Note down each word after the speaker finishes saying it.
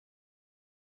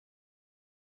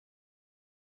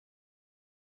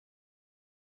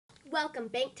Welcome,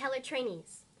 bank teller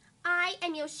trainees. I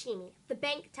am Yoshimi, the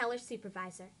bank teller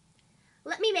supervisor.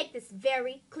 Let me make this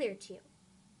very clear to you.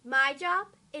 My job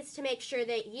is to make sure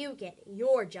that you get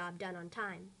your job done on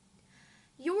time.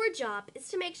 Your job is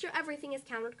to make sure everything is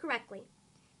counted correctly.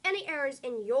 Any errors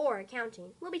in your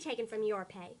accounting will be taken from your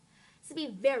pay, so be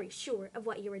very sure of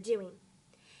what you are doing.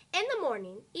 In the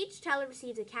morning, each teller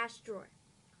receives a cash drawer.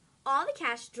 All the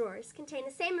cash drawers contain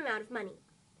the same amount of money.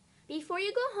 Before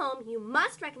you go home, you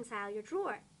must reconcile your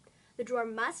drawer. The drawer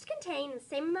must contain the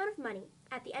same amount of money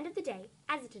at the end of the day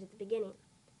as it did at the beginning.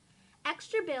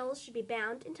 Extra bills should be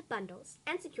bound into bundles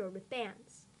and secured with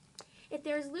bands. If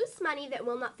there is loose money that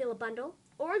will not fill a bundle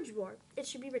or a drawer, it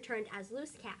should be returned as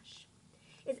loose cash.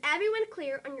 Is everyone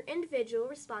clear on your individual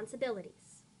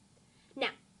responsibilities?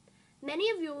 Now, many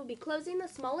of you will be closing the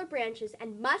smaller branches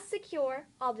and must secure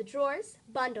all the drawers,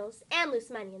 bundles, and loose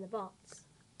money in the vaults.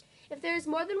 If there is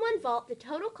more than one vault, the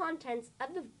total contents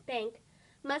of the bank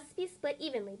must be split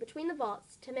evenly between the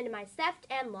vaults to minimize theft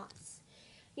and loss.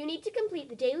 You need to complete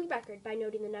the daily record by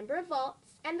noting the number of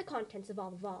vaults and the contents of all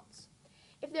the vaults.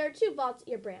 If there are 2 vaults at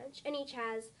your branch and each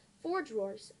has 4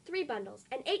 drawers, 3 bundles,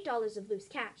 and $8 of loose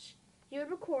cash, you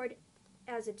would record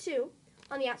as a 2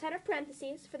 on the outside of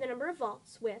parentheses for the number of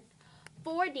vaults with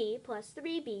 4D plus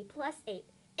 3B plus 8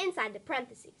 inside the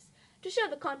parentheses to show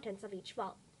the contents of each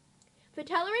vault. The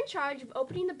teller in charge of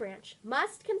opening the branch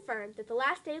must confirm that the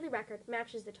last daily record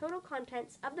matches the total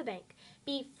contents of the bank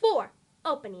before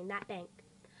opening that bank.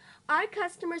 Our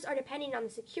customers are depending on the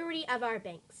security of our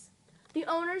banks. The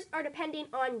owners are depending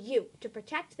on you to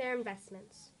protect their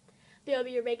investments. There will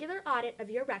be a regular audit of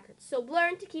your records, so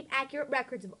learn to keep accurate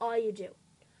records of all you do.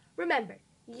 Remember,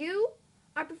 you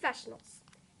are professionals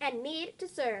and need to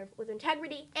serve with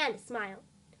integrity and a smile.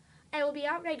 I will be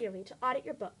out regularly to audit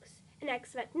your books, and I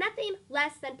expect nothing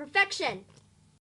less than perfection.